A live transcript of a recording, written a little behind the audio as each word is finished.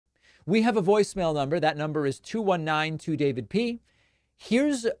We have a voicemail number. That number is 219-2-DAVID-P.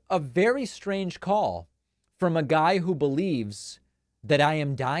 Here's a very strange call from a guy who believes that I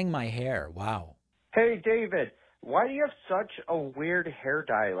am dyeing my hair. Wow. Hey, David, why do you have such a weird hair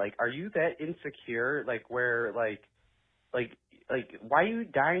dye? Like, are you that insecure? Like, why are you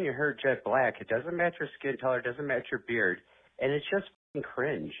dyeing your hair jet black? It doesn't match your skin color, it doesn't match your beard, and it's just fucking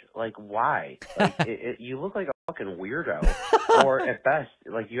cringe. Like, why? Like, you look like a fucking weirdo, or at best,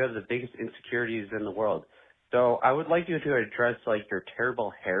 like, you have the biggest insecurities in the world. So I would like you to address, like, your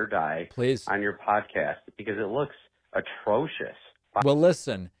terrible hair dye Please. on your podcast, because it looks atrocious. Well,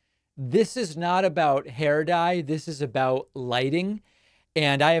 listen, this is not about hair dye. This is about lighting.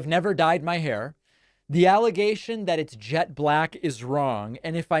 And I have never dyed my hair. The allegation that it's jet black is wrong.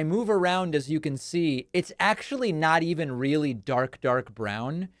 And if I move around, as you can see, it's actually not even really dark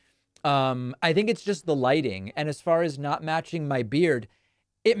brown. I think it's just the lighting. And as far as not matching my beard,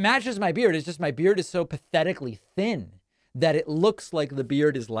 it matches my beard. It's just my beard is so pathetically thin that it looks like the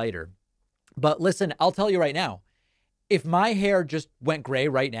beard is lighter. But listen, I'll tell you right now, if my hair just went gray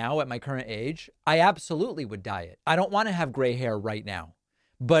right now at my current age, I absolutely would dye it. I don't want to have gray hair right now.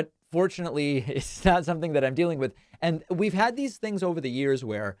 But fortunately, it's not something that I'm dealing with. And we've had these things over the years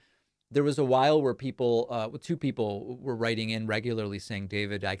where there was a while where people, two people were writing in regularly saying,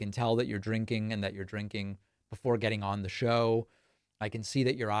 David, I can tell that you're drinking and that you're drinking before getting on the show. I can see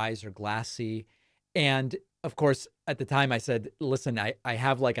that your eyes are glassy. And of course, at the time I said, listen, I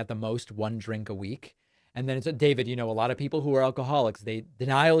have like at the most one drink a week. And then it's David, you know, a lot of people who are alcoholics,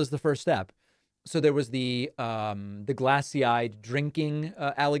 denial is the first step. So there was the glassy-eyed drinking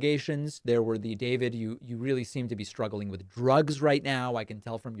allegations. There were the, David, you really seem to be struggling with drugs right now. I can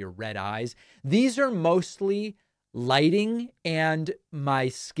tell from your red eyes. These are mostly lighting and my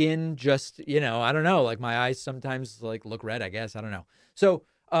skin just, you know, I don't know, like my eyes sometimes like look red, I guess. I don't know. So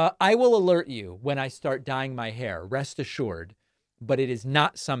I will alert you when I start dyeing my hair, rest assured, but it is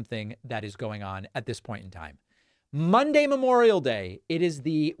not something that is going on at this point in time. Monday, Memorial Day, it is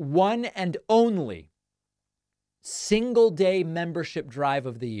the one and only single day membership drive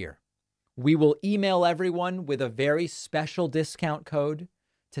of the year. We will email everyone with a very special discount code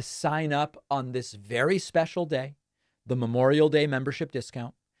to sign up on this very special day, the Memorial Day membership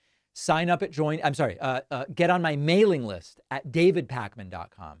discount. Sign up at get on my mailing list at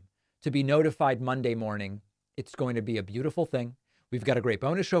davidpakman.com to be notified Monday morning. It's going to be a beautiful thing. We've got a great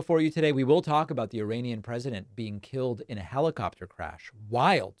bonus show for you today. We will talk about the Iranian president being killed in a helicopter crash.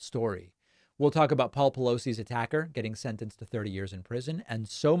 Wild story. We'll talk about Paul Pelosi's attacker getting sentenced to 30 years in prison and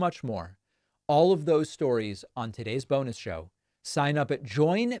so much more. All of those stories on today's bonus show. Sign up at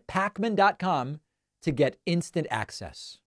joinpakman.com to get instant access.